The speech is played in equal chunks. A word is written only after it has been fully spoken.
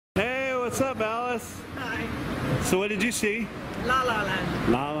what's up, Alice? Hi. So what did you see? La La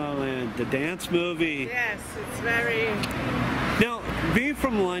Land. La La Land, the dance movie. Yes, it's very... Now, being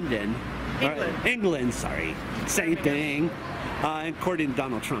from London, England, sorry, same thing. According to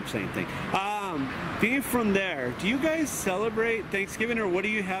Donald Trump, same thing. Being from there, do you guys celebrate Thanksgiving, or what do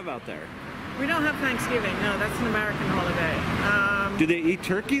you have out there? We don't have Thanksgiving, no, that's an American holiday. Do they eat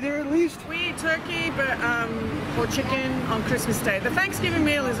turkey there at least? We eat turkey, but or chicken on Christmas Day. The Thanksgiving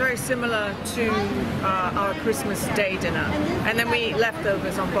meal is very similar to our Christmas Day dinner, and then we eat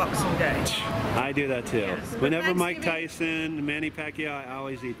leftovers on Boxing Day. I do that too. Yes. Whenever Mike Tyson, Manny Pacquiao, I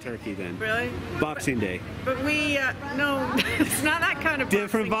always eat turkey then. Really? Boxing Day. But we, no, it's not that kind of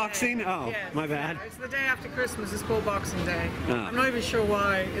different boxing? Day. Oh, yes. my bad. It's the day after Christmas. It's called Boxing Day. Oh. I'm not even sure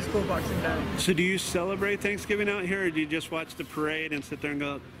why it's called Boxing Day. So do you celebrate Thanksgiving out here, or do you just watch the parade and sit there and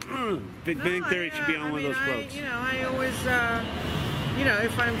go, Big Bang Theory should be on one of those boats? I always,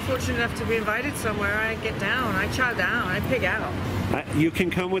 if I'm fortunate enough to be invited somewhere, I get down, I chow down, I pig out. You can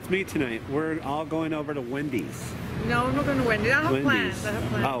come with me tonight. We're all going over to Wendy's. No, I'm not going to Wendy's. I have plans.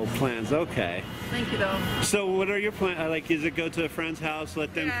 Oh, plans. Okay. Thank you, though. So what are your plans? Like, is it go to a friend's house,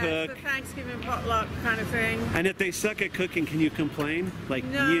 let them cook? It's a Thanksgiving potluck kind of thing. And if they suck at cooking, can you complain? Like,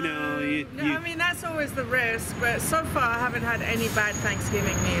 no, I mean, that's always the risk. But so far, I haven't had any bad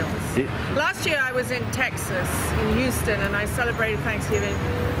Thanksgiving meals. Last year, I was in Texas, in Houston, and I celebrated Thanksgiving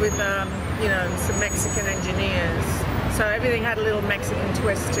with, some Mexican engineers. So everything had a little Mexican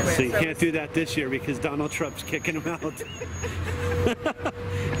twist to it. So you can't do that this year because Donald Trump's kicking them out.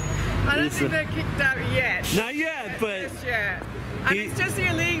 I don't think they're kicked out yet. Not yet, but... Just yet. And it's just the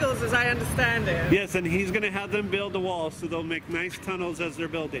illegals, as I understand it. Yes, and he's going to have them build a wall, so they'll make nice tunnels as they're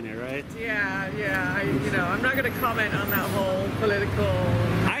building it, right? Yeah. I'm not going to comment on that whole political...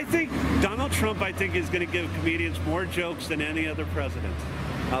 I think Donald Trump, is going to give comedians more jokes than any other president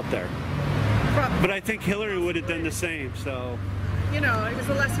out there. But I think Hillary would have done the same, so... it was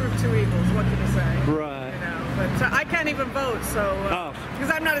the lesser of two evils, what can you say? Right. But I can't even vote, so...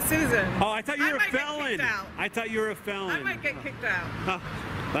 because I'm not a citizen. Oh, I thought you were a felon. I thought you were a felon. I might get kicked out.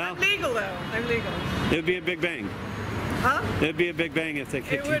 Well, I'm legal, though. I'm legal. It would be a big bang. Huh? It would be a big bang if they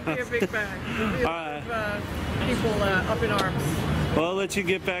kicked you out. It would be a big bang. It would be a lot of people up in arms. Well, I'll let you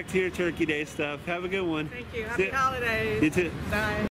get back to your Turkey Day stuff. Have a good one. Thank you. Happy holidays. You too. Bye.